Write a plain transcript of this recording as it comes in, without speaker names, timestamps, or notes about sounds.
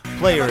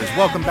players,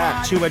 welcome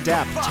back to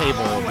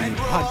Adap-Table, the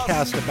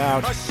podcast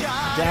about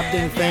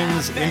adapting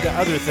things into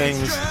other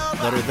things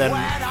that are then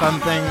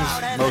fun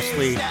things,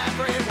 mostly.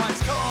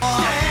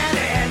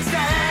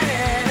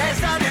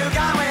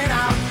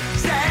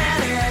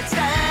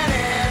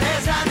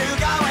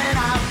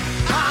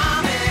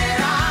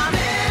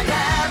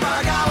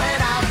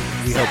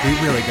 We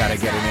really got to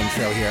get an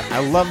intro here. I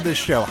love this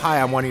show.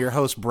 Hi, I'm one of your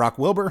hosts, Brock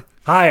Wilbur.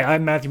 Hi,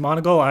 I'm Matthew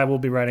Monagle. I will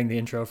be writing the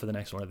intro for the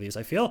next one of these,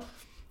 I feel.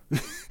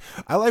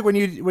 I like when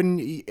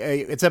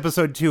it's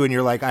episode 2 and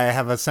you're like, I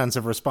have a sense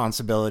of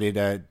responsibility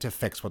to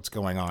fix what's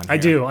going on here. I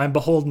do. I'm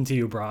beholden to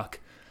you, Brock.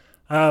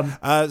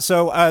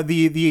 So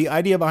the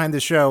idea behind the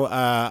show,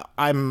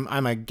 I'm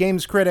a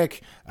games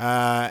critic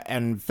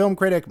and film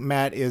critic.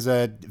 Matt is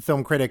a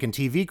film critic and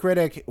TV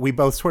critic. We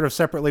both sort of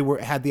separately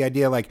had the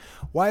idea, like,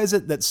 why is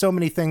it that so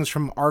many things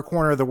from our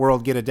corner of the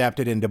world get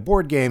adapted into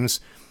board games?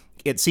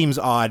 It seems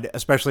odd,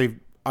 especially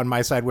on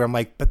my side where I'm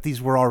like, but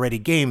these were already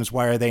games.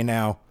 Why are they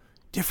now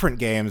different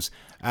games?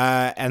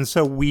 And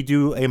so we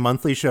do a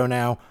monthly show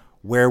now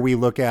where we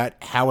look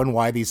at how and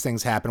why these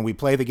things happen. We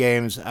play the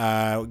games,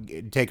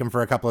 take them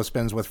for a couple of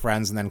spins with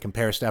friends, and then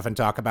compare stuff and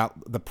talk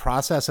about the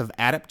process of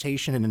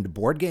adaptation into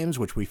board games,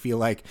 which we feel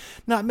like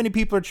not many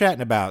people are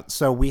chatting about.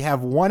 So we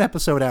have one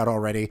episode out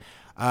already,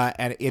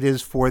 and it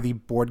is for the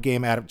board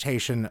game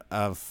adaptation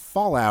of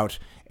Fallout.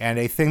 And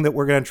a thing that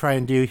we're going to try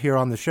and do here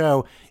on the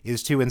show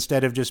is to,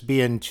 instead of just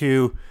being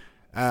two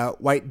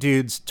white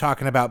dudes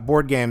talking about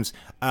board games,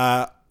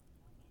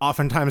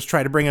 oftentimes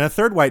try to bring in a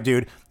third white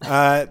dude.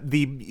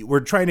 We're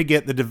trying to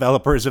get the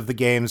developers of the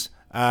games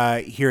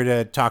here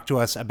to talk to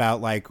us about,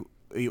 like,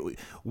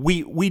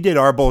 we did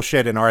our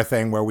bullshit in our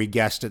thing where we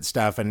guessed at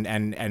stuff,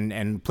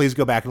 and please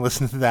go back and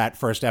listen to that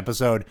first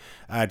episode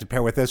to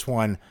pair with this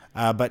one.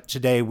 But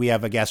today we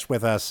have a guest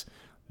with us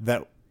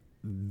that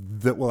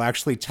will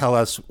actually tell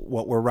us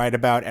what we're right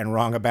about and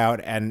wrong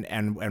about,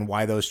 and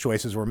why those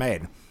choices were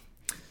made.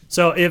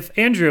 So if,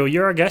 Andrew,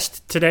 you're our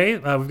guest today,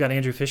 we've got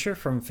Andrew Fischer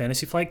from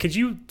Fantasy Flight. Could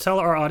you tell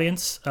our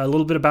audience a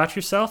little bit about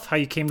yourself, how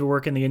you came to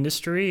work in the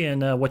industry,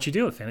 and what you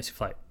do at Fantasy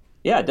Flight?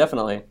 Yeah,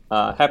 definitely.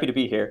 Happy to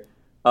be here.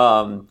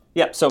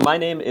 So my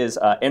name is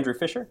Andrew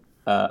Fischer.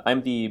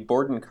 I'm the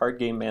board and card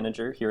game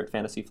manager here at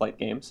Fantasy Flight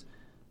Games.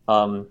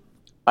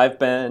 I've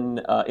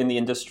been in the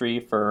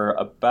industry for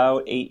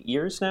about 8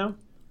 years now.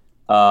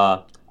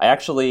 I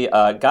actually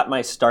got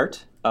my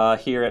start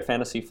here at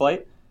Fantasy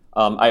Flight.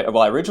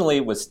 I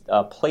originally was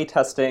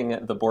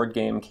playtesting the board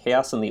game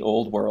Chaos in the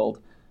Old World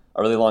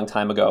a really long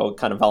time ago,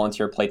 kind of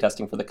volunteer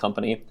playtesting for the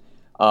company.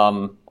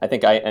 I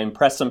think I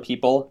impressed some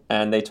people,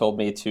 and they told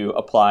me to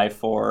apply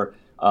for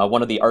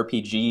one of the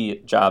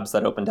RPG jobs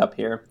that opened up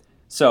here.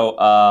 So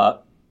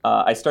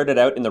I started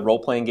out in the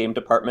role-playing game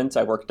department.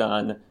 I worked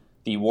on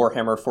the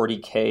Warhammer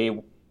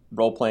 40K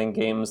role-playing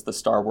games, the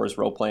Star Wars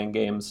role-playing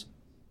games,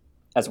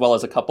 as well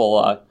as a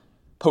couple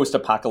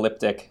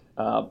post-apocalyptic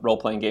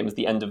role-playing games,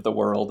 the End of the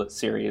World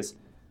series.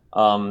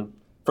 From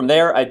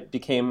there, I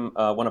became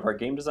one of our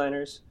game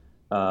designers.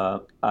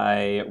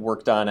 I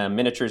worked on a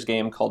miniatures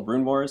game called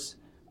Rune Wars.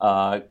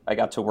 I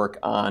got to work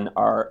on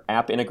our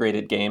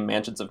app-integrated game,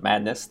 Mansions of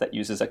Madness, that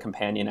uses a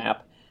companion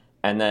app.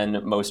 And then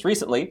most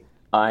recently,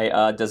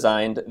 I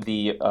designed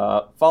the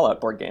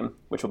Fallout board game,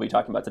 which we'll be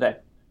talking about today.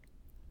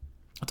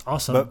 That's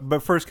awesome.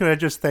 But first, can I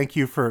just thank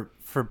you for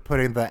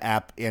putting the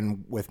app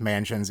in with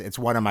Mansions? It's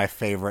one of my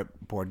favorite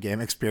board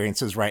game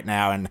experiences right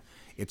now, and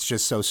it's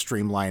just so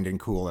streamlined and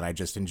cool, and I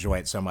just enjoy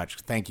it so much.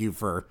 Thank you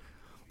for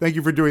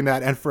doing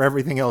that, and for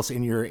everything else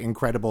in your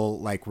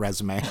incredible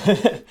resume.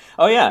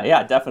 Oh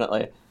yeah,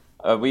 definitely.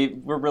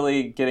 We're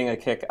really getting a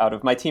kick out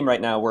of my team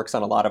right now. Works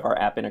on a lot of our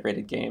app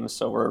integrated games,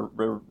 so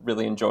we're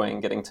really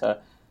enjoying getting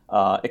to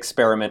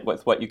experiment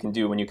with what you can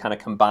do when you kind of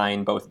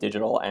combine both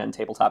digital and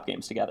tabletop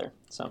games together.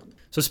 So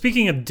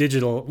speaking of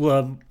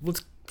digital,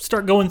 let's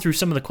start going through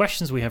some of the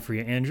questions we have for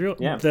you, Andrew.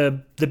 Yeah.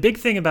 The big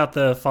thing about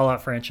the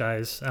Fallout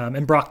franchise,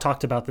 and Brock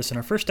talked about this in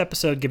our first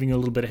episode, giving you a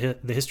little bit of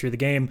the history of the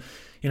game.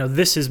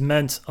 This has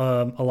meant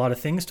a lot of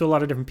things to a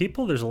lot of different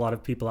people. There's a lot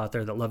of people out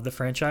there that love the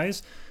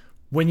franchise.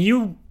 When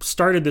you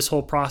started this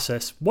whole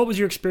process, what was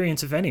your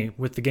experience, if any,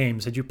 with the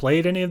games? Had you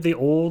played any of the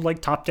old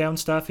top-down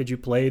stuff? Had you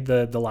played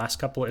the last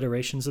couple of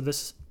iterations of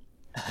this?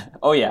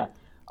 Oh yeah,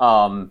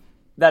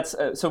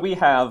 so we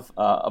have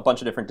a bunch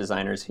of different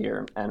designers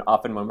here, and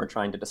often when we're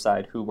trying to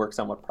decide who works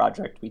on what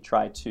project, we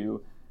try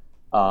to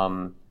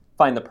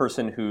find the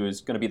person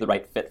who's going to be the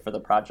right fit for the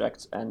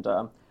project. And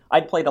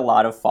I'd played a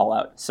lot of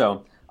Fallout,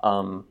 so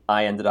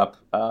I ended up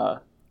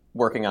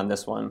working on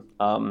this one.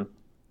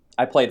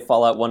 I played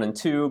Fallout 1 and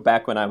 2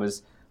 back when I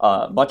was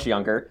much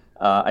younger.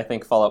 I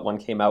think Fallout 1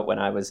 came out when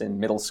I was in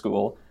middle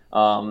school,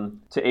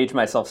 to age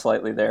myself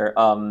slightly there.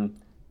 I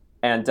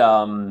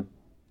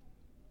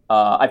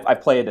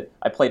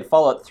played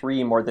Fallout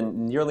 3 more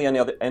than nearly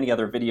any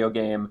other video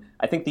game.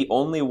 I think the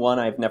only one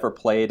I've never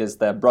played is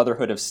the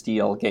Brotherhood of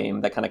Steel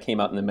game that kind of came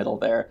out in the middle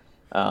there.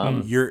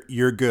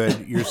 You're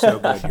good. You're so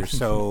good.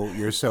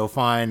 You're so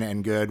fine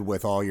and good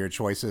with all your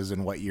choices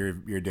and what you're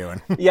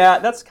doing. Yeah,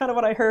 that's kind of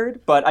what I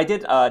heard. But I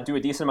did do a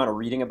decent amount of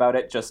reading about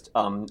it. Just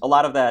a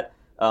lot of that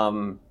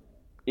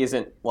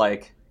isn't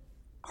like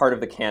part of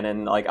the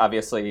canon. Like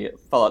obviously,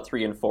 Fallout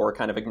 3 and 4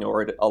 kind of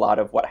ignored a lot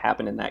of what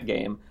happened in that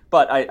game.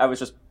 But I was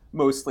just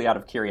mostly out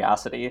of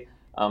curiosity.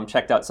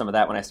 Checked out some of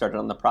that when I started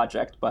on the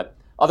project, but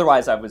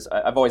otherwise,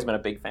 I've always been a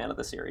big fan of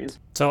the series.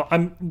 So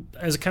I'm,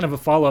 as a kind of a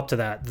follow-up to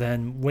that,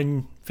 then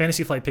when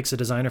Fantasy Flight picks a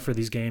designer for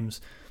these games,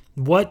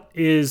 what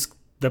is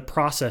the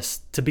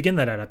process to begin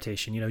that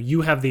adaptation? You know,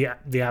 you have the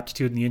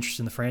aptitude and the interest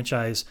in the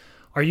franchise.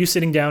 Are you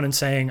sitting down and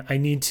saying, I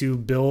need to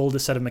build a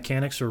set of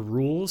mechanics or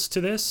rules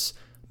to this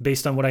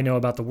based on what I know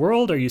about the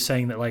world? Are you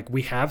saying that like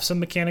we have some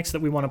mechanics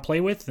that we want to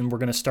play with and we're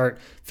going to start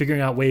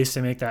figuring out ways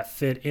to make that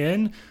fit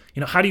in? You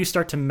know, how do you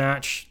start to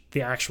match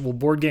the actual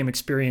board game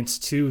experience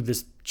to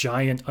this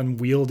giant,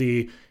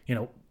 unwieldy, you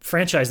know,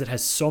 franchise that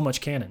has so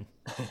much canon?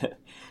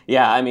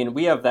 Yeah, I mean,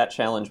 we have that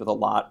challenge with a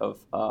lot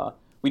of,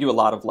 we do a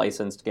lot of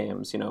licensed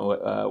games. You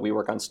know, we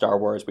work on Star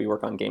Wars, we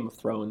work on Game of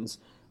Thrones,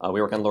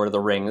 we work on Lord of the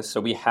Rings.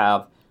 So we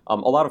have a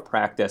lot of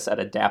practice at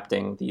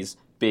adapting these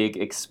big,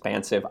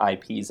 expansive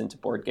IPs into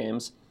board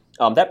games.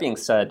 That being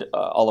said,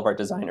 all of our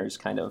designers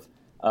kind of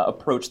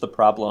approach the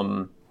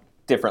problem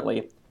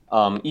differently.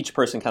 Each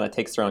person kind of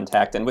takes their own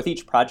tact, and with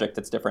each project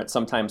it's different.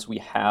 Sometimes we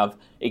have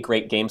a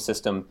great game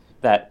system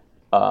that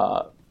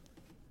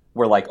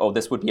we're like, oh,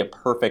 this would be a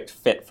perfect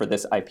fit for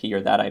this IP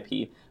or that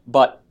IP.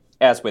 But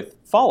as with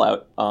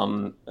Fallout,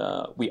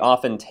 we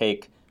often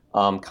take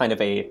kind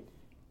of a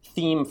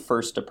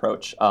theme-first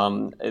approach.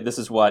 This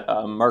is what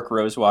Mark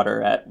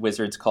Rosewater at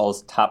Wizards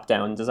calls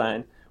top-down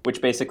design, which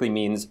basically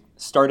means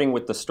starting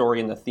with the story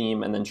and the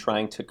theme and then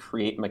trying to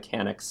create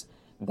mechanics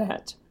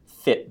that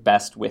fit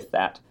best with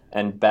that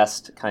and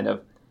best kind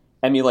of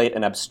emulate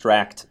and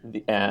abstract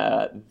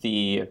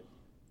the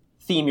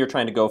theme you're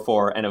trying to go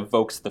for and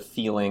evokes the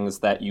feelings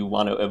that you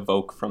want to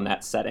evoke from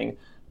that setting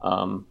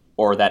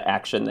or that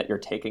action that you're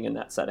taking in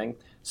that setting.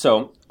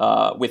 So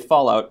with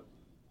Fallout,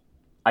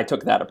 I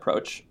took that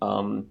approach.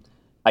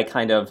 I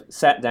kind of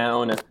sat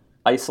down,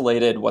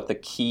 isolated what the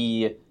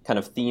key kind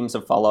of themes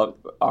of Fallout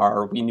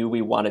are. We knew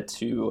we wanted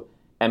to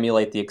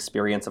emulate the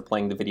experience of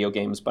playing the video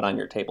games, but on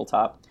your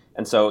tabletop.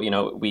 And so, you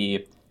know,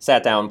 we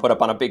sat down, put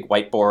up on a big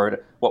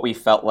whiteboard what we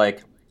felt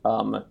like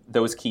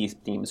those key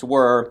themes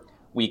were.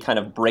 We kind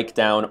of break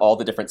down all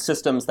the different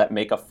systems that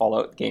make a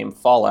Fallout game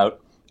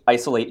Fallout,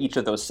 isolate each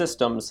of those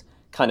systems,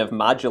 kind of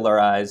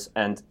modularize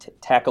and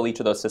tackle each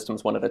of those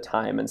systems one at a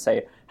time and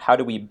say, how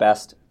do we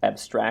best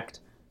abstract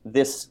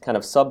this kind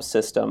of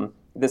subsystem,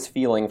 this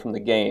feeling from the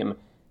game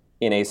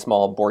in a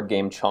small board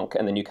game chunk,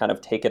 and then you kind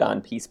of take it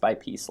on piece by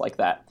piece like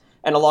that.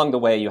 And along the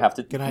way, you have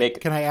to Can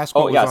I ask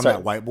what was on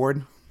that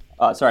whiteboard?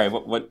 Sorry,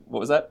 what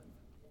was that?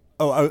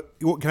 Oh,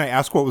 can I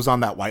ask what was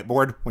on that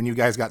whiteboard when you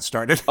guys got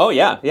started? Oh,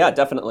 yeah,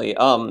 definitely.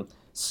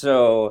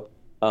 So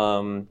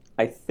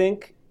I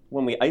think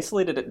when we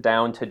isolated it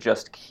down to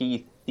just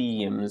key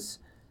themes,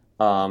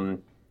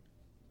 some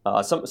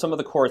of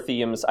the core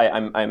themes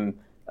I'm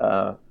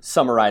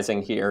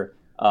summarizing here,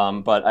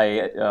 but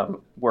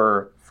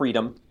were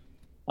freedom,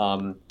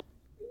 kind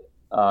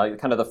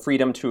of the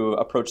freedom to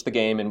approach the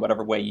game in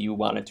whatever way you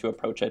wanted to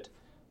approach it,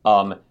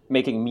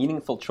 making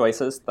meaningful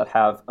choices that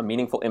have a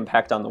meaningful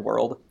impact on the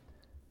world,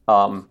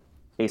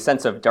 a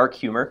sense of dark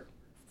humor,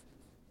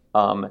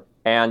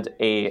 and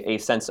a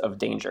sense of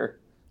danger,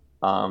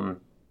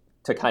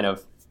 to kind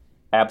of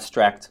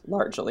abstract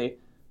largely.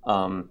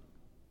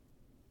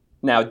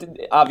 Now,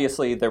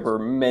 obviously, there were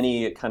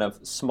many kind of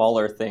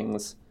smaller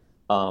things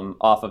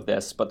off of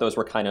this, but those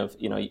were kind of,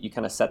 you know, you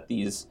kind of set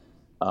these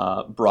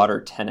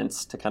broader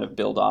tenets to kind of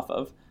build off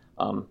of.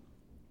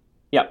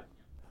 Yeah.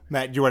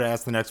 Matt, do you want to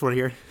ask the next one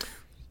here?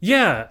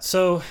 Yeah,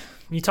 so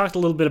you talked a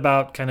little bit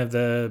about kind of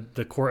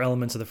the core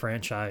elements of the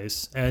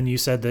franchise, and you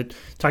said that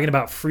talking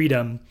about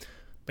freedom,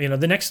 you know,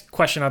 the next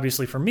question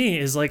obviously for me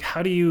is like,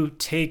 how do you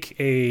take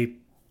a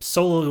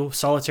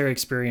solitary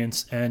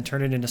experience and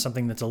turn it into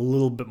something that's a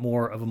little bit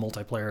more of a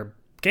multiplayer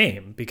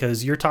game?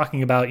 Because you're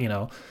talking about, you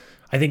know,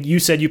 I think you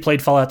said you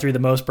played Fallout 3 the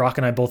most. Brock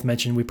and I both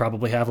mentioned we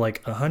probably have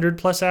like 100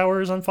 plus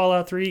hours on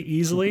Fallout 3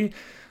 easily. Mm-hmm.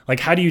 Like,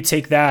 how do you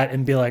take that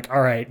and be like,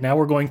 all right, now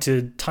we're going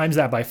to times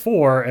that by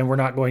 4 and we're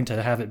not going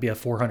to have it be a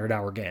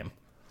 400-hour game?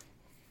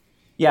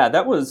 Yeah,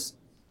 that was,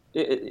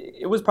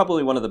 it was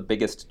probably one of the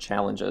biggest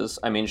challenges.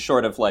 I mean,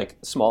 short of like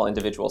small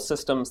individual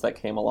systems that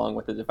came along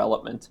with the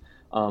development,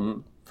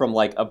 from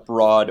like a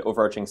broad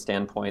overarching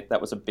standpoint, that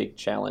was a big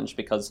challenge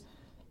because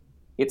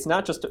it's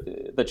not just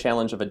the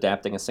challenge of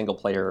adapting a single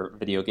player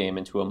video game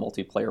into a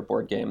multiplayer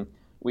board game.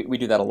 We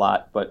do that a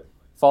lot, but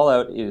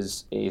Fallout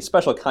is a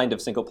special kind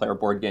of single player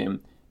board game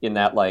in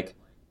that like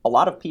a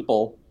lot of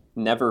people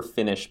never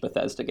finish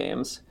Bethesda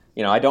games.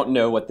 You know, I don't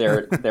know what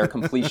their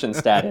completion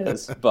stat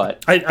is,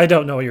 but I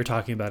don't know what you're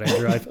talking about,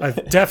 Andrew.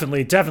 I've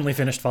definitely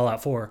finished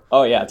Fallout 4.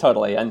 Oh yeah,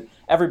 totally. And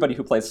everybody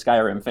who plays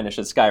Skyrim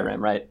finishes Skyrim,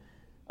 right?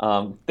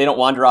 They don't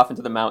wander off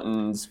into the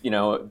mountains, you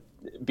know,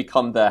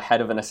 become the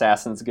head of an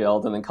assassin's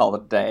guild and then call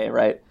it a day,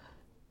 right?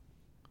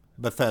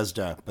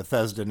 Bethesda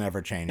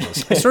never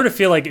changes. I sort of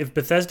feel like if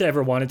Bethesda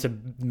ever wanted to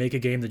make a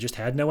game that just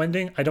had no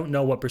ending, I don't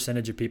know what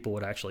percentage of people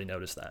would actually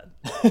notice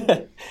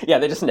that. Yeah,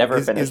 they just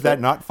never finished. Is that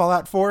not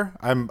Fallout 4?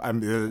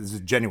 It's a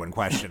genuine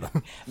question.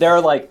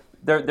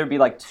 There'd be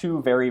like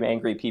two very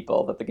angry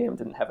people that the game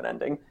didn't have an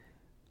ending.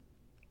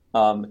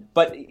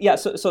 But yeah,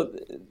 so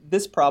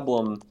this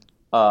problem,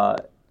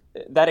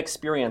 that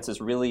experience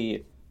is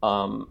really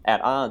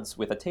at odds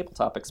with a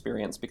tabletop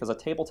experience, because a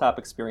tabletop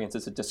experience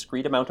is a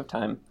discrete amount of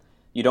time.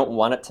 You don't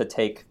want it to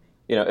take,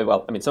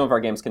 some of our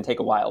games can take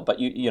a while, but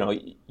you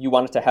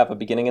want it to have a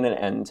beginning and an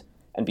end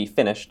and be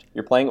finished.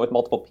 You're playing it with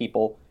multiple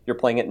people. You're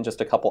playing it in just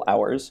a couple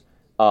hours.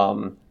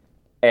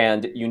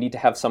 And you need to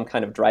have some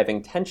kind of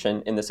driving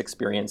tension in this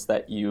experience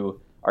that you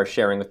are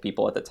sharing with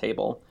people at the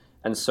table.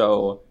 And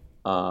so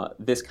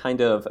this kind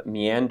of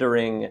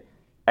meandering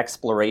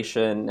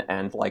exploration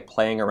and like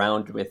playing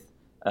around with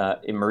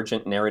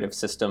emergent narrative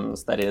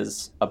systems that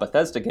is a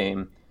Bethesda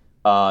game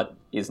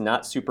is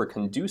not super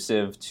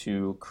conducive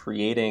to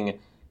creating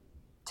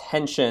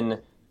tension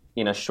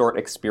in a short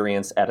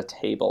experience at a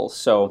table.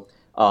 So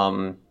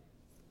the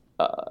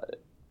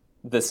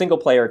single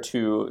player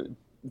to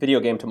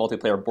video game to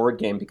multiplayer board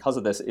game, because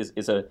of this,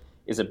 is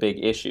a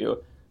big issue.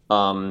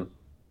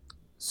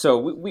 So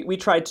we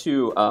try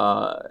to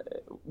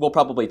we'll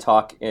probably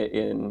talk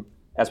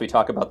as we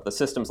talk about the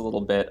systems a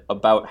little bit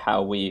about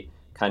how we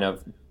kind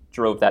of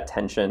drove that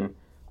tension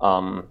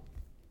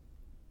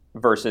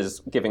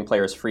versus giving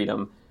players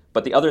freedom.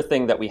 But the other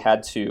thing that we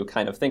had to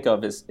kind of think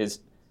of is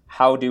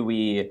how do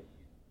we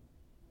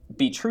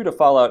be true to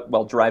Fallout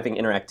while driving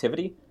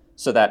interactivity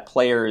so that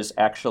players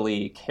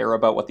actually care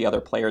about what the other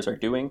players are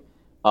doing.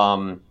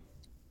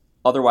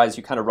 Otherwise,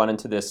 you kind of run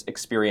into this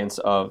experience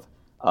of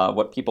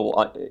what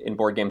people in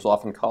board games will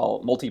often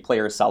call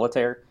multiplayer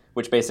solitaire,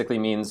 which basically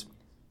means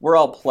we're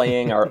all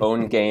playing our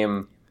own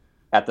game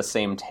at the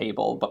same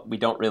table, but we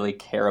don't really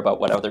care about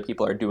what other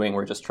people are doing.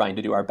 We're just trying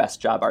to do our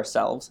best job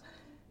ourselves.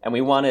 And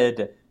we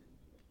wanted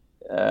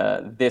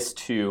this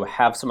to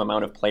have some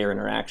amount of player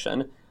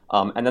interaction.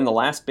 And then the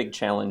last big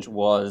challenge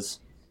was,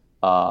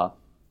 one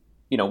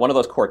of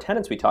those core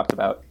tenets we talked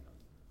about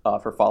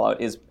for Fallout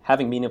is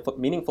having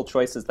meaningful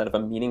choices that have a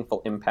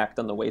meaningful impact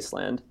on the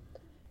wasteland.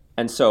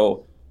 And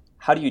so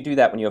how do you do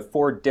that when you have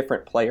 4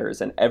 different players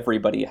and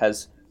everybody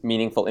has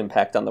meaningful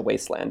impact on the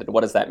wasteland? And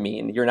what does that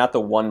mean? You're not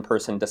the one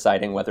person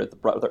deciding whether the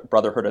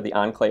Brotherhood or the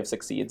Enclave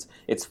succeeds.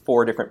 It's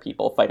 4 different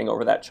people fighting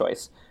over that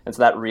choice. And so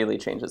that really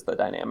changes the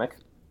dynamic.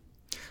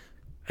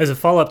 As a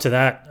follow-up to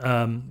that,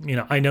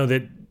 I know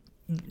that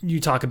you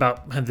talk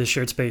about the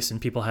shared space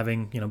and people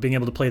having, being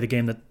able to play the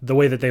game the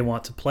way that they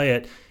want to play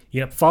it.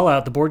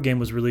 Fallout, the board game,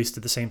 was released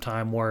at the same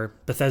time where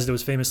Bethesda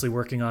was famously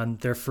working on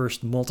their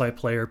first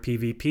multiplayer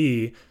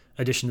PvP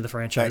addition to the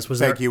franchise.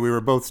 Thank you. We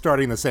were both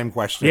starting the same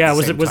question. Yeah,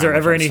 was there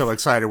ever any? I'm so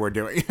excited we're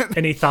doing it.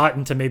 Any thought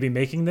into maybe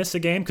making this a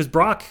game? Because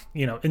Brock,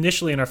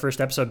 initially in our first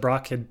episode,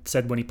 Brock had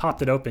said when he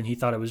popped it open, he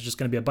thought it was just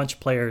going to be a bunch of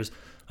players,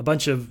 a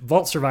bunch of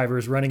Vault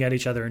survivors running at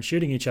each other and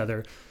shooting each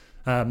other.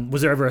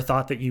 Was there ever a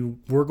thought that you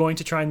were going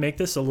to try and make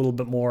this a little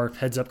bit more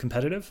heads-up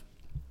competitive?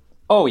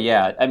 Oh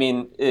yeah, I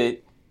mean,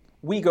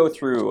 we go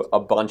through a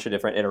bunch of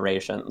different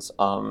iterations.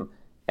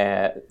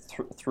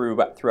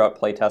 Throughout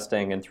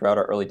playtesting and throughout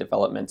our early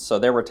development. So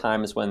there were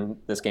times when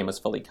this game was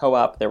fully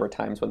co-op. There were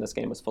times when this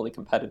game was fully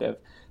competitive.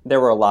 There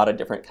were a lot of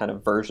different kind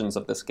of versions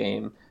of this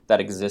game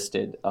that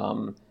existed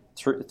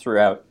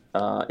throughout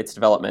its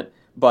development.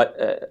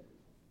 But,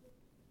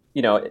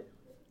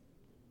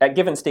 at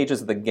given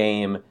stages of the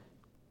game,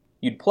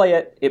 you'd play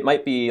it. It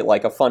might be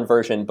like a fun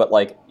version, but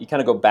like you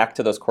kind of go back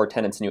to those core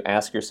tenets and you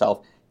ask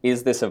yourself,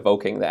 is this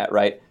evoking that,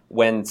 right?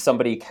 When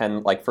somebody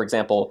can, like, for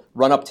example,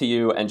 run up to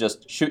you and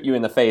just shoot you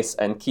in the face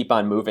and keep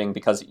on moving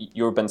because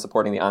you've been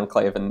supporting the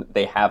Enclave and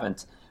they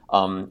haven't,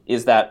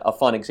 is that a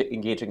fun,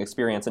 engaging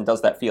experience, and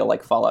does that feel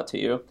like Fallout to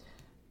you?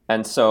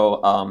 And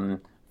so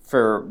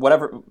for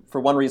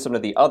one reason or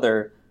the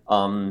other,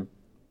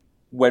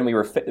 when we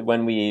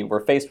were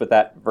faced with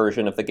that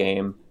version of the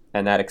game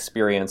and that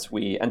experience,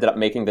 we ended up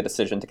making the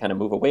decision to kind of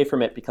move away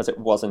from it because it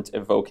wasn't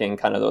evoking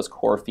kind of those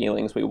core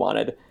feelings we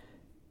wanted.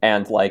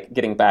 And like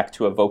getting back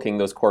to evoking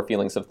those core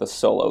feelings of the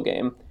solo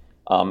game.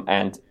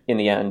 And in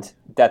the end,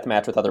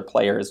 deathmatch with other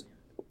players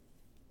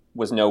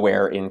was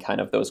nowhere in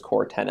kind of those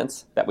core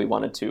tenets that we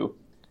wanted to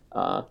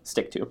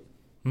stick to.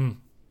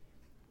 I'm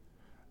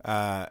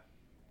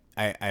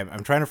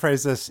trying to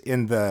phrase this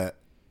in the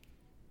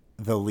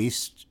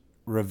least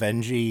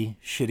revengey,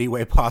 shitty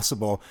way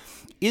possible.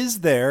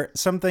 Is there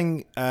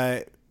something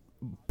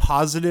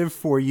positive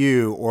for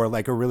you, or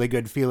like a really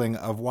good feeling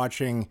of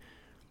watching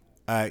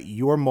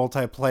your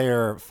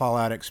multiplayer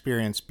Fallout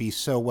experience be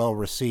so well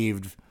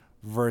received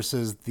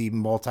versus the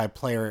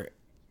multiplayer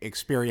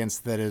experience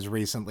that has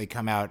recently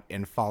come out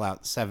in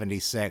Fallout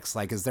 76?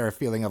 Like, is there a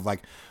feeling of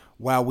like,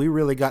 wow, we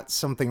really got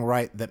something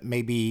right that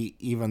maybe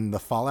even the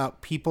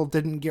Fallout people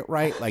didn't get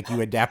right. Like you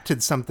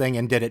adapted something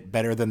and did it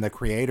better than the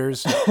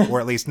creators, or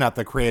at least not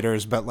the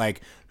creators, but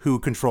like who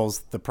controls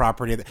the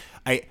property.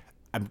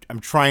 I'm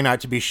trying not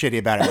to be shitty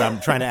about it, but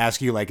I'm trying to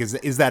ask you, like,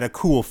 is that a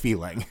cool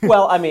feeling?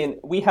 Well, I mean,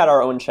 we had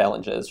our own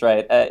challenges,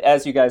 right?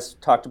 As you guys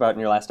talked about in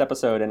your last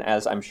episode, and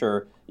as I'm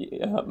sure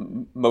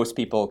most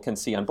people can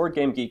see on Board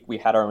Game Geek, we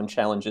had our own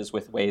challenges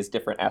with ways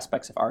different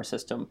aspects of our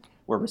system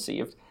were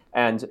received.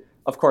 And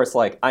of course,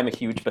 like, I'm a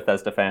huge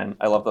Bethesda fan.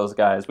 I love those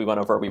guys. We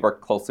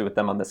worked closely with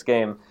them on this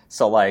game.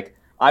 So, like,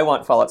 I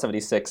want Fallout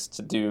 76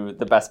 to do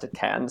the best it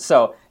can.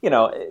 So,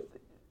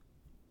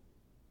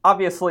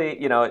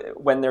 obviously,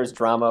 when there's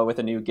drama with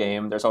a new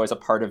game, there's always a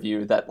part of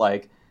you that,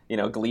 like,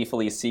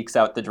 gleefully seeks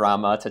out the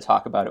drama to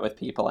talk about it with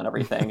people and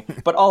everything.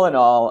 But all in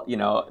all,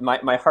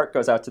 my heart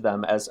goes out to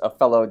them as a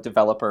fellow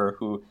developer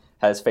who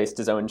has faced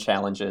his own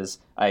challenges.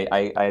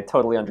 I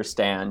totally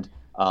understand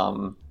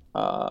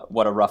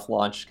what a rough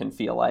launch can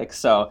feel like.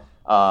 So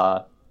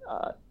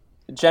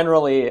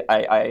generally,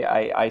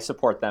 I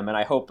support them, and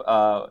I hope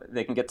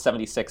they can get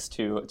 76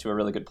 to a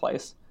really good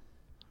place.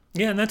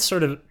 Yeah, and that's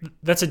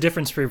a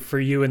difference for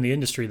you in the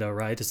industry, though,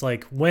 right? It's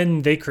like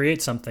when they create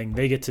something,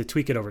 they get to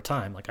tweak it over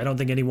time. Like, I don't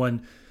think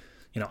anyone,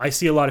 I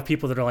see a lot of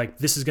people that are like,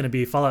 this is going to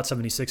be, Fallout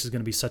 76 is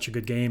going to be such a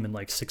good game in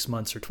like 6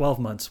 months or 12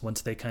 months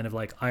once they kind of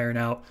like iron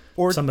out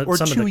some of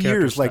the 2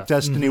 years stuff. Like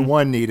Destiny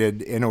 1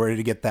 needed in order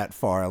to get that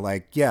far.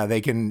 Like, yeah,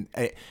 they can,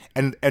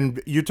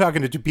 and you're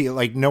talking to two people,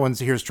 like, no one's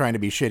here is trying to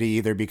be shitty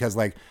either, because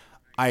like,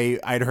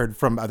 I'd heard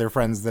from other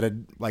friends that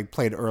had like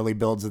played early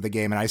builds of the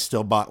game, and I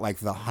still bought like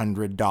the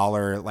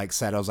 $100 like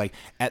set. I was like,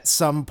 at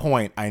some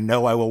point, I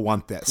know I will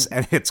want this,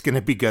 and it's going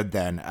to be good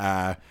then.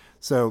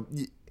 So,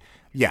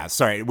 yeah,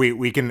 sorry,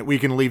 we can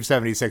leave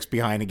 76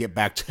 behind and get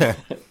back to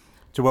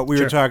what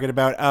we were talking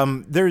about.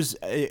 There's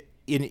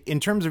in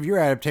terms of your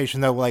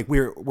adaptation though, like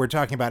we're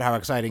talking about how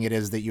exciting it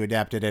is that you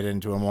adapted it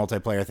into a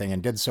multiplayer thing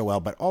and did so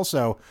well, but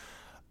also,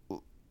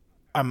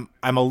 I'm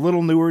a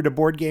little newer to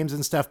board games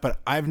and stuff, but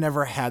I've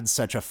never had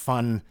such a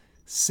fun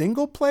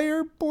single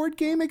player board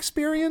game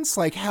experience.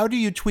 Like, how do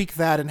you tweak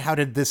that, and how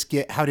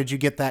did you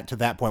get that to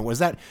that point? Was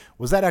that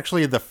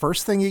actually the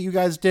first thing that you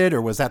guys did,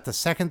 or was that the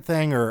second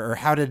thing, or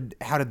how did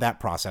that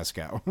process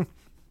go?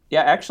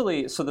 Yeah,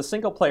 actually, so the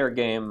single player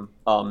game,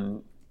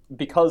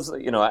 because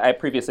I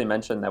previously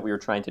mentioned that we were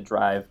trying to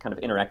drive kind of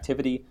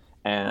interactivity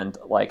and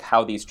like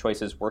how these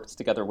choices worked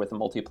together with a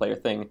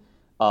multiplayer thing.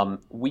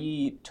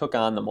 We took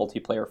on the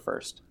multiplayer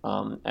first,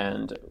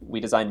 and we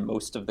designed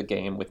most of the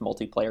game with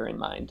multiplayer in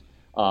mind.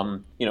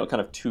 Kind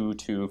of 2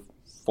 to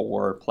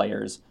 4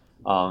 players,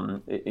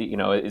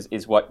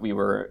 is what we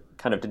were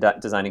kind of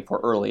designing for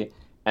early.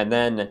 And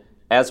then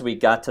as we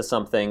got to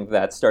something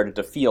that started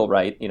to feel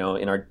right, in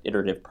our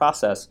iterative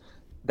process,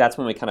 that's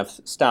when we kind of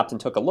stopped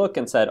and took a look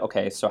and said,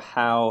 okay, so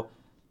how,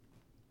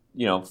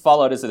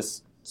 Fallout is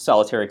this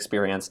solitary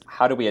experience.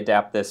 How do we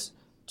adapt this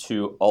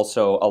to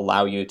also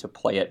allow you to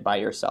play it by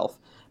yourself?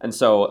 And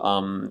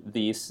so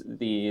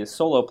the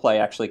solo play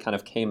actually kind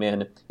of came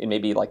in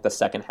maybe like the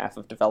second half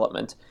of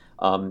development.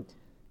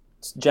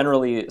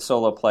 Generally,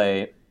 solo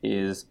play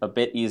is a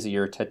bit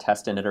easier to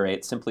test and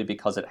iterate simply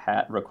because it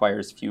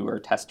requires fewer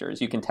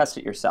testers. You can test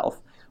it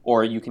yourself,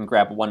 or you can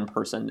grab one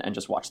person and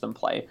just watch them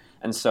play.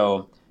 And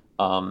so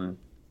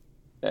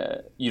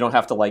you don't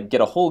have to like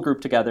get a whole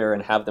group together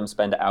and have them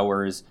spend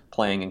hours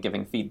playing and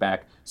giving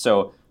feedback.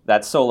 So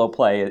that solo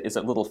play is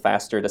a little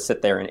faster to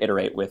sit there and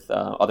iterate with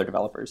other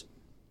developers.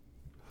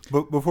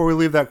 But before we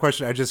leave that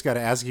question, I just got to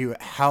ask you,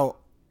 how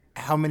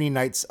many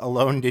nights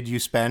alone did you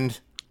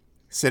spend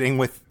sitting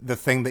with the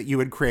thing that you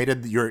had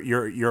created,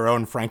 your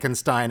own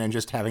Frankenstein, and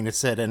just having to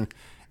sit and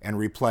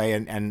replay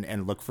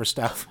and look for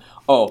stuff?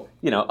 Oh,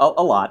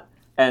 a lot.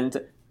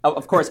 And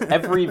of course,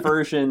 every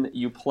version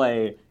you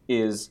play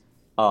is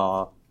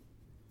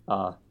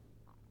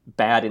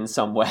bad in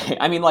some way.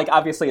 I mean, like,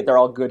 obviously they're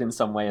all good in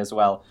some way as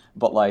well,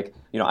 but like,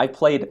 I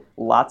played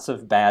lots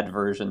of bad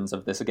versions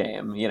of this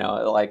game,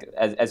 like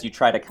as you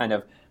try to kind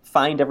of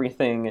find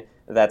everything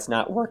that's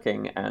not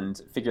working and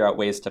figure out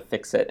ways to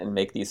fix it and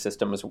make these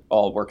systems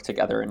all work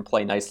together and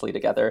play nicely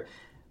together.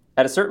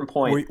 At a certain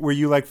point... Were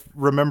you like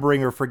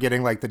remembering or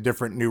forgetting like the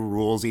different new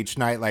rules each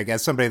night? Like,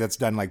 as somebody that's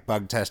done like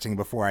bug testing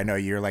before, I know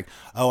you're like,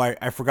 oh,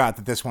 I forgot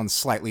that this one's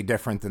slightly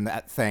different than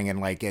that thing, and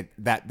like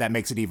that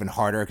makes it even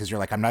harder because you're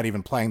like, I'm not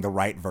even playing the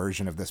right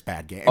version of this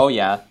bad game. Oh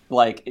yeah,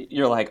 like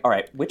you're like, all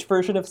right, which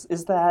version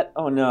is that?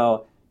 Oh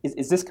no,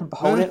 is this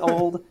component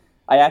old?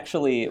 I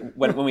actually,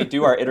 when we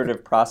do our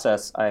iterative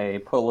process,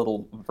 I put a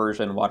little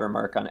version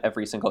watermark on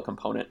every single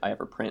component I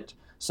ever print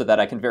so that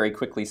I can very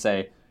quickly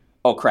say,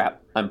 oh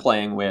crap, I'm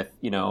playing with,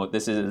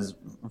 this is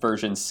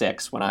version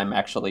 6 when I'm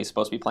actually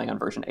supposed to be playing on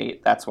version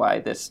 8. That's why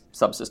this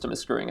subsystem is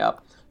screwing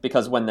up.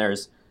 Because when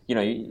there's,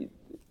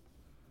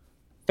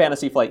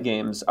 Fantasy Flight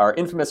games are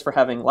infamous for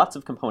having lots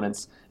of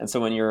components. And so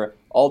when you're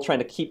all trying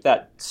to keep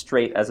that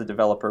straight as a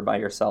developer by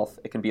yourself,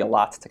 it can be a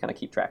lot to kind of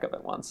keep track of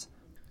at once.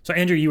 So,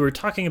 Andrew, you were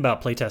talking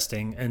about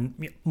playtesting,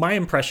 and my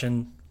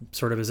impression,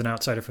 sort of as an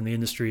outsider from the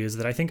industry, is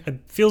that I think it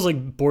feels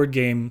like board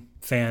game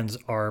fans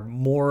are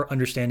more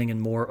understanding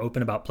and more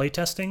open about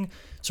playtesting,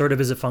 sort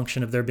of as a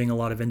function of there being a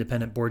lot of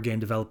independent board game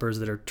developers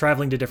that are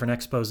traveling to different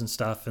expos and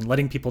stuff and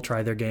letting people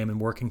try their game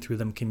and working through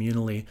them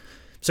communally.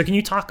 So, can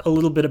you talk a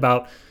little bit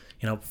about,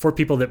 for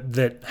people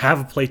that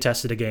have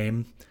playtested a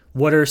game,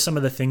 what are some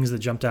of the things that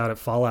jumped out at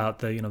Fallout,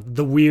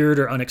 the weird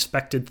or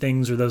unexpected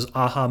things or those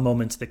aha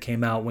moments that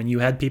came out when you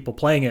had people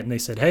playing it and they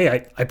said,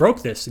 hey, I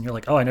broke this. And you're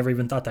like, oh, I never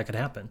even thought that could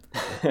happen.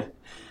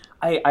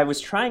 I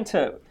was trying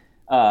to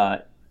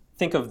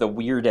think of the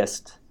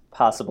weirdest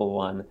possible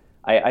one.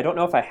 I don't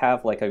know if I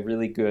have like a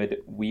really good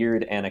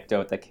weird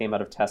anecdote that came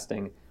out of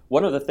testing.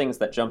 One of the things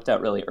that jumped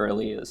out really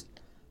early is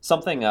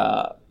something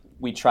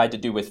we tried to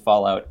do with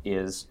Fallout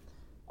is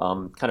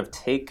kind of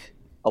take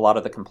a lot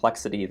of the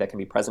complexity that can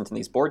be present in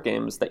these board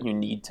games that you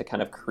need to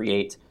kind of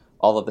create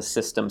all of the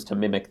systems to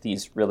mimic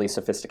these really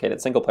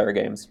sophisticated single-player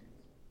games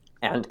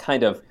and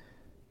kind of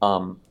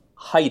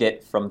hide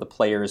it from the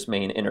player's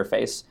main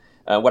interface.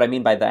 What I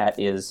mean by that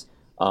is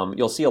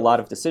you'll see a lot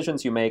of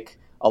decisions you make,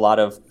 a lot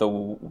of the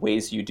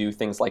ways you do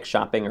things like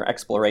shopping or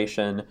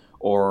exploration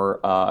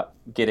or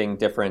getting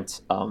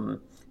different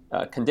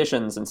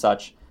conditions and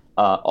such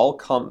all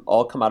come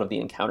out of the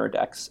encounter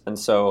decks. And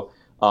so,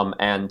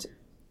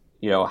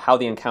 how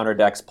the encounter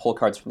decks pull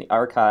cards from the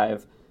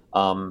archive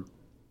or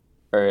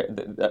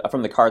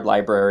from the card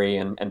library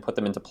and put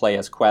them into play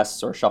as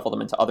quests or shuffle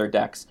them into other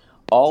decks.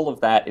 All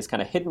of that is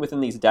kind of hidden within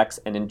these decks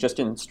and in just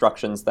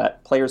instructions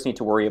that players need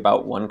to worry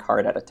about one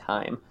card at a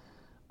time.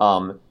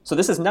 So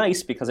this is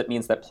nice because it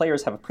means that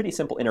players have a pretty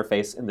simple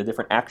interface in the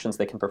different actions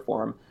they can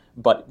perform,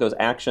 but those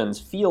actions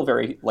feel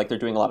very like they're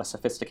doing a lot of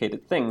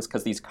sophisticated things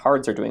because these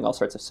cards are doing all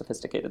sorts of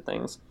sophisticated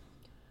things.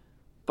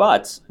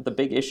 But the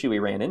big issue we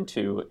ran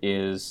into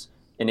is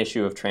an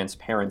issue of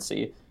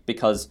transparency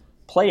because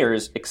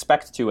players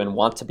expect to and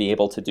want to be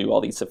able to do all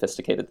these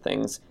sophisticated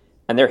things,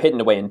 and they're hidden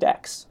away in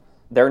decks.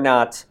 They're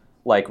not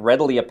like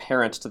readily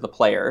apparent to the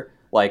player.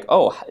 Like,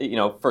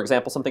 for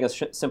example, something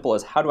as simple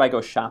as how do I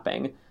go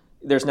shopping?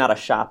 There's not a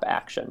shop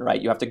action,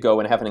 right? You have to go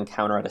and have an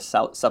encounter at a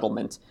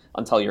settlement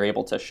until you're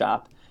able to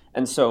shop.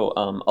 And so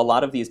a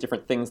lot of these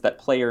different things that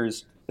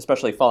players,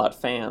 especially Fallout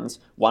fans,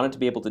 wanted to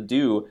be able to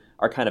do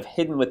are kind of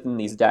hidden within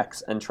these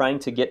decks, and trying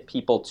to get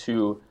people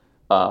to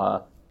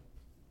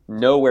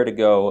know where to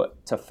go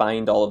to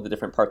find all of the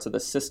different parts of the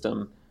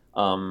system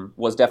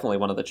was definitely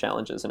one of the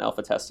challenges in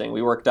alpha testing.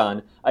 We worked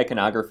on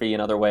iconography in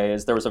other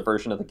ways. There was a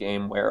version of the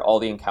game where all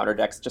the encounter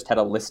decks just had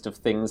a list of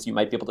things you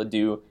might be able to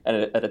do at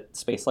a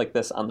space like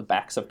this on the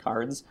backs of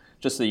cards,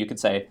 just so you could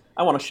say,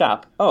 I want to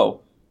shop.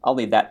 Oh, I'll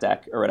need that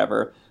deck or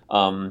whatever.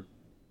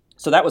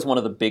 So that was one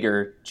of the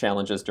bigger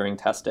challenges during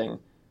testing.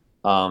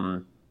 I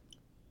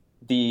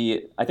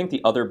think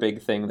the other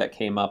big thing that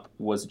came up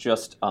was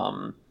just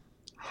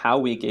how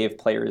we gave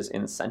players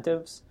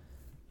incentives.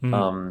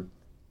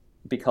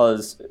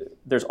 Because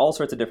there's all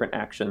sorts of different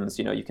actions.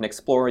 You can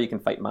explore, you can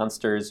fight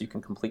monsters, you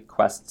can complete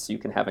quests, you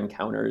can have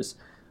encounters,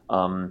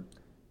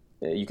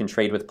 you can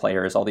trade with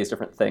players, all these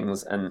different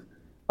things. And,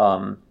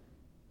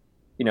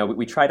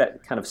 we try to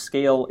kind of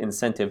scale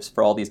incentives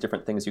for all these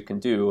different things you can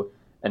do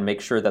and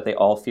make sure that they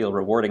all feel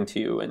rewarding to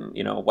you and,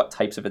 what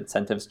types of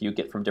incentives do you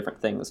get from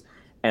different things.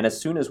 And as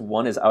soon as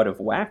one is out of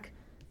whack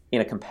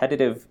in a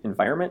competitive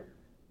environment,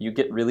 you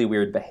get really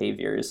weird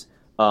behaviors,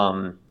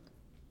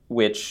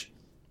 which...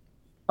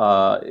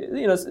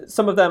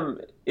 some of them,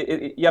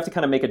 you have to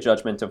kind of make a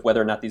judgment of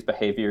whether or not these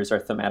behaviors are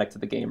thematic to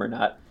the game or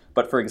not.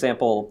 But for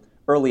example,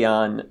 early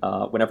on,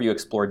 whenever you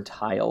explored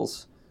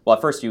tiles, well,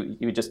 at first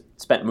you just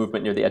spent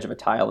movement near the edge of a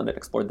tile and it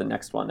explored the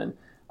next one.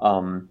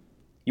 And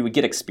you would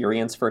get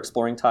experience for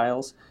exploring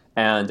tiles.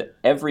 And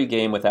every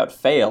game without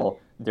fail,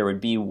 there would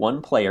be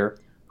one player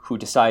who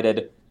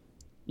decided,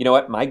 you know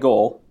what, my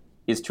goal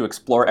is to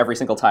explore every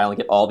single tile and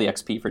get all the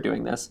XP for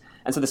doing this.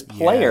 And so this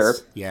player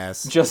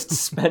just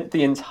spent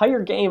the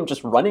entire game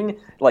just running,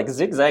 like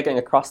zigzagging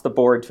across the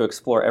board to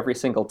explore every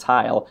single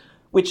tile,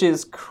 which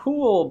is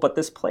cool, but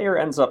this player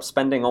ends up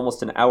spending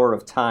almost an hour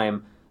of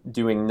time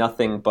doing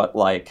nothing but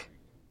like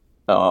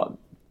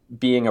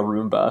being a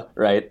Roomba,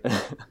 right?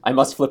 I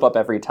must flip up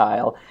every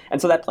tile.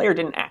 And so that player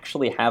didn't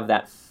actually have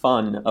that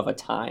fun of a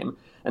time.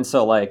 And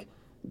so like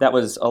that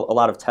was a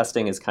lot of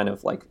testing is kind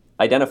of like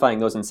identifying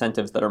those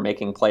incentives that are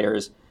making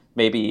players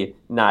maybe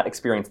not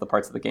experience the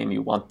parts of the game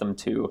you want them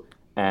to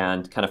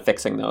and kind of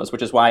fixing those,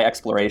 which is why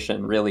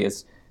exploration really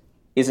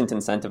isn't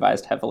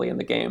incentivized heavily in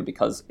the game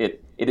because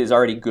it is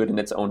already good in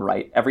its own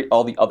right.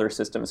 All the other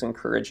systems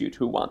encourage you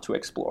to want to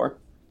explore.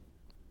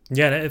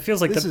 Yeah, and it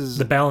feels like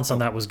the balance on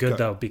that was good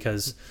though,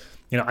 because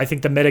I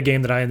think the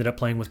metagame that I ended up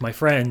playing with my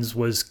friends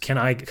was, can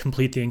I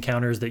complete the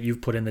encounters that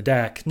you've put in the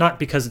deck? Not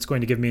because it's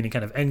going to give me any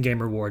kind of end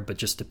game reward, but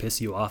just to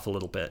piss you off a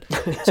little bit.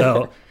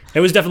 So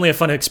it was definitely a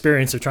fun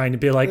experience of trying to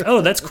be like,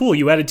 oh, that's cool.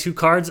 You added 2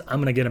 cards. I'm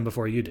going to get them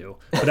before you do.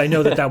 But I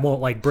know that won't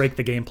like break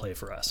the gameplay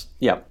for us.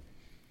 Yeah.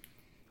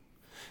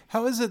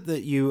 How is it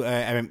that you,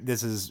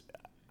 this is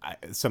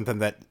something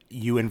that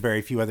you and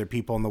very few other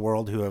people in the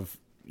world who have,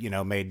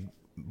 made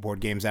board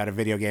games out of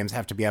video games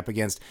have to be up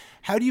against.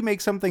 How do you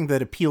make something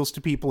that appeals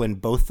to people in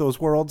both those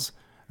worlds?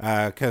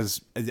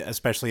 Because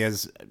especially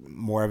as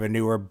more of a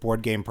newer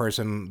board game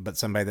person, but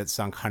somebody that's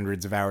sunk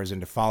hundreds of hours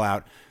into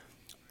Fallout,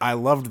 I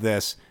loved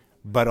this,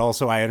 but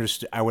also I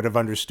would have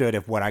understood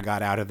if what I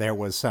got out of there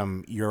was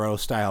some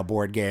Euro-style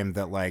board game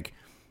that like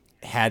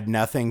had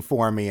nothing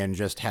for me and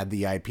just had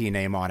the IP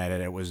name on it,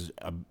 and it was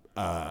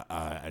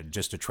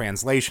just a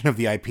translation of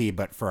the IP,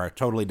 but for a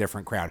totally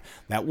different crowd.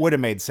 That would have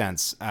made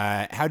sense.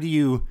 How do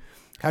you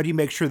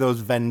make sure those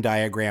Venn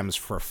diagrams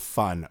for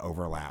fun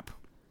overlap?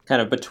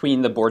 Kind of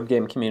between the board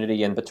game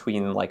community and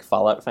between like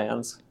Fallout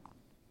fans,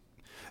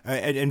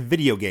 and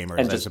video gamers,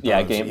 and just,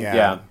 I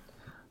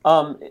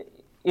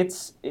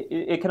suppose.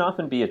 It can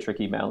often be a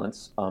tricky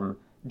balance.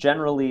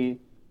 Generally,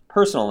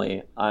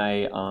 personally,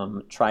 I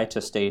try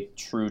to stay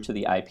true to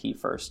the IP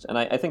first, and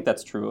I think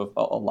that's true of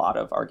a lot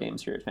of our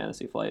games here at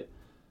Fantasy Flight,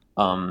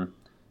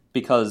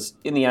 because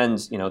in the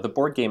end, the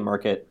board game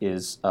market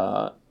is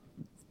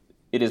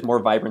it is more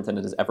vibrant than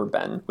it has ever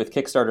been. With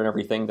Kickstarter and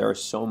everything, there are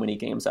so many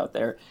games out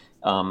there.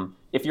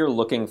 If you're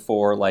looking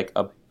for like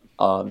a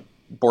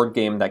board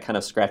game that kind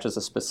of scratches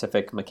a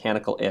specific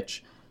mechanical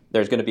itch,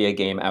 there's going to be a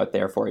game out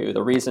there for you.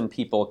 The reason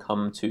people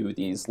come to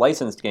these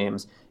licensed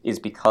games is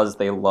because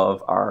they love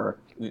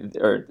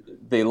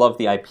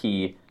the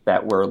IP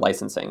that we're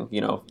licensing,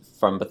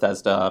 from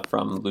Bethesda,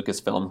 from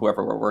Lucasfilm,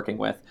 whoever we're working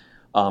with.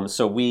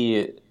 So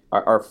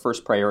our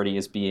first priority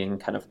is being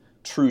kind of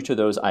true to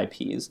those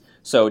IPs.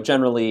 So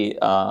generally,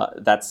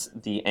 that's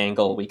the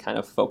angle we kind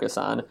of focus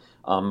on.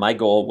 My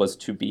goal was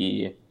to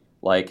be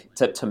like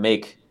to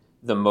make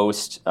the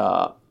most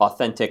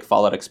authentic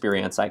Fallout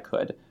experience I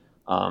could.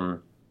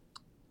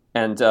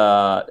 And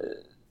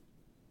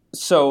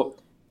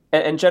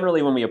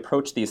generally when we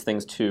approach these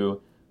things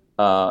too,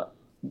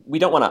 we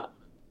don't want to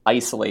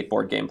isolate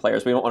board game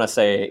players. We don't want to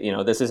say,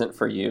 this isn't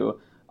for you.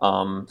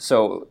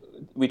 So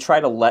we try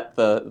to let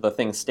the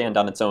thing stand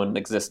on its own and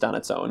exist on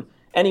its own.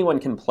 Anyone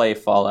can play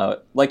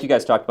Fallout, like you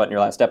guys talked about in your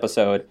last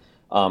episode,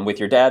 with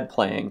your dad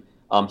playing.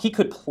 He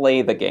could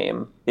play the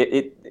game.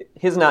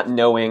 His not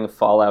knowing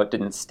Fallout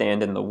didn't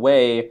stand in the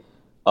way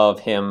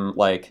of him,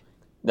 like,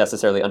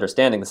 necessarily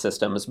understanding the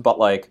systems, but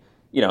like,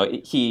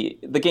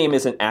 the game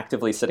isn't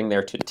actively sitting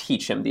there to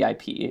teach him the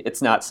IP.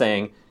 It's not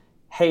saying,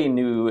 hey,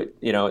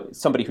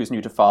 somebody who's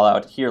new to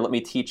Fallout, here, let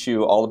me teach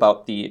you all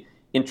about the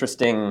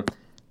interesting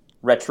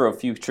retro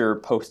future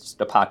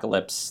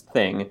post-apocalypse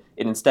thing.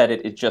 Instead,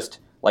 it just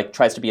like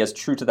tries to be as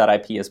true to that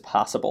IP as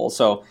possible.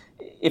 So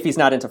if he's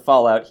not into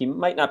Fallout, he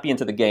might not be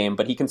into the game,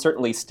 but he can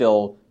certainly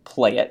still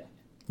play it.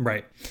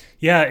 Right.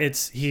 Yeah,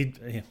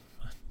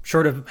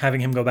 short of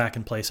having him go back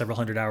and play several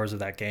hundred hours of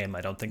that game,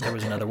 I don't think there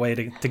was another way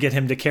to get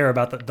him to care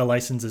about the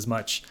license as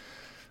much.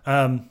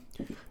 But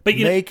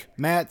Make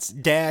Matt's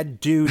dad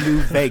do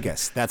New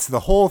Vegas. That's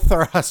the whole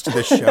thrust of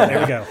the show.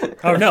 There we go.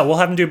 Oh no, we'll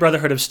have him do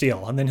Brotherhood of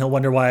Steel, and then he'll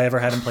wonder why I ever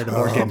had him play the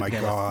board game. Oh my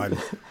god!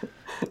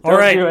 All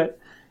right, do it.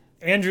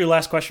 Andrew.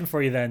 Last question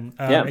for you then.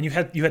 Yeah. And you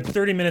had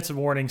 30 minutes of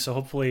warning, so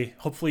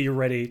hopefully you're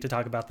ready to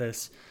talk about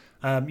this.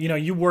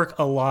 You work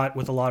a lot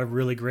with a lot of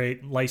really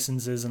great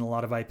licenses and a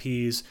lot of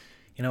IPs.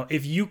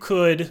 If you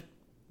could,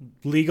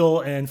 legal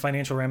and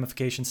financial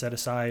ramifications set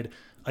aside,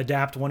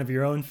 adapt one of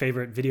your own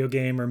favorite video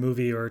game or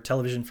movie or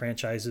television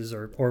franchises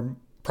or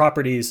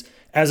properties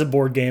as a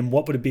board game,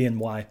 what would it be and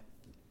why?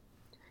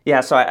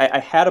 Yeah, so I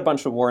had a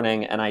bunch of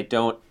warning, and I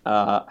don't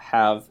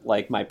have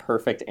like my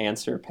perfect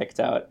answer picked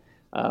out.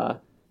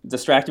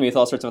 Distracting me with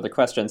all sorts of other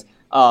questions.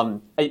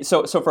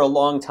 So for a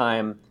long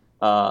time,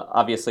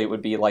 obviously it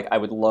would be like I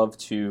would love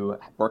to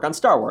work on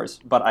Star Wars,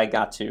 but I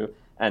got to.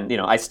 And,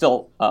 I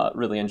still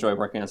really enjoy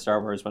working on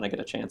Star Wars when I get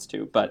a chance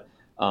to. But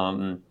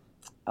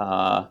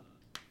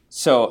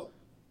so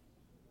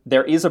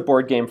there is a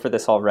board game for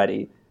this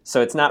already.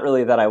 So it's not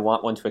really that I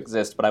want one to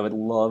exist, but I would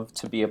love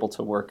to be able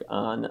to work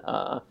on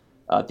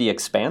The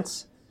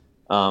Expanse.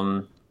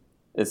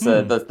 There's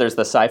the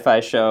sci-fi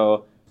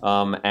show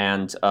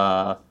and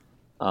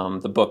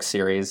the book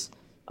series.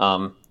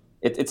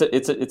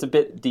 It's a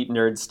bit deep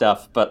nerd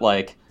stuff, but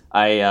like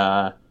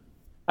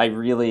I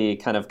really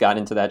kind of got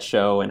into that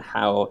show and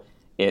how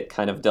it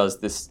kind of does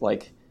this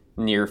like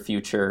near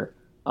future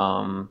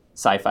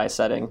sci-fi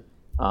setting.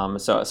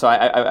 So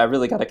I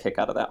really got a kick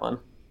out of that one.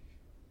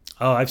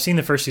 Oh, I've seen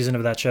the first season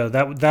of that show.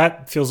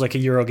 That feels like a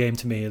Euro game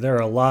to me. There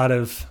are a lot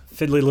of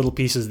fiddly little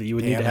pieces that you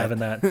would need to have in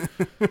that.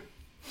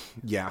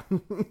 Yeah.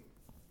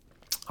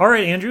 All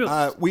right, Andrew.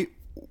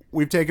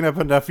 We've taken up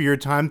enough of your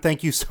time.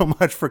 Thank you so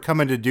much for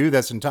coming to do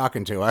this and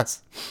talking to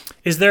us.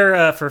 Is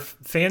there, for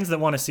fans that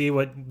want to see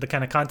what the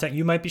kind of content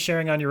you might be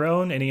sharing on your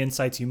own, any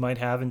insights you might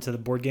have into the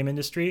board game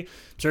industry,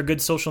 is there a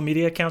good social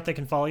media account they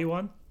can follow you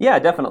on? Yeah,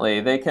 definitely.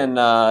 They can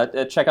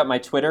check out my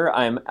Twitter.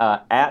 I'm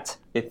at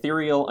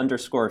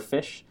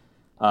ethereal_fish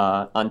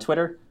on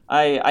Twitter.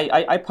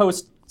 I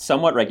post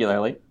somewhat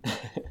regularly.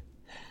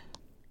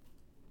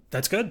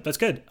 That's good.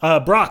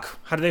 Brock,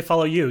 how do they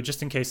follow you,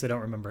 just in case they don't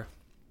remember?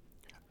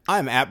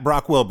 I'm at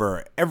Brock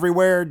Wilbur.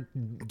 Everywhere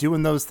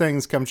doing those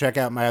things. Come check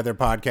out my other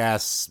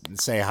podcasts and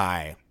say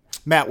hi.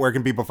 Matt, where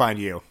can people find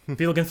you?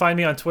 People can find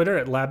me on Twitter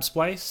at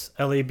LabSplice,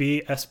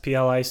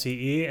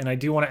 LabSplice, and I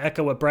do want to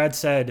echo what Brad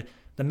said.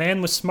 The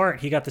man was smart.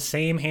 He got the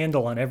same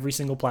handle on every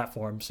single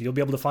platform, so you'll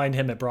be able to find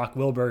him at Brock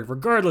Wilbur,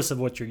 regardless of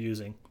what you're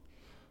using.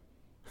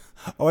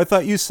 Oh, I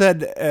thought you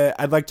said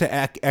I'd like to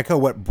echo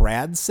what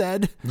Brad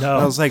said. No.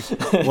 I was like,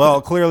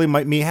 well, clearly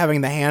me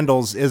having the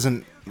handles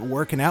isn't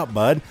working out,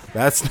 bud.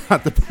 That's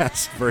not the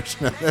best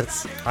version of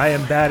this. I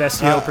am bad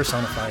SEO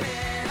personified.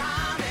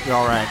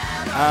 All right.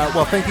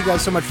 Well, thank you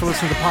guys so much for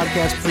listening to the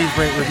podcast. Please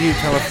rate, review,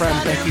 tell a friend.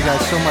 Thank you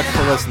guys so much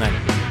for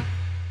listening.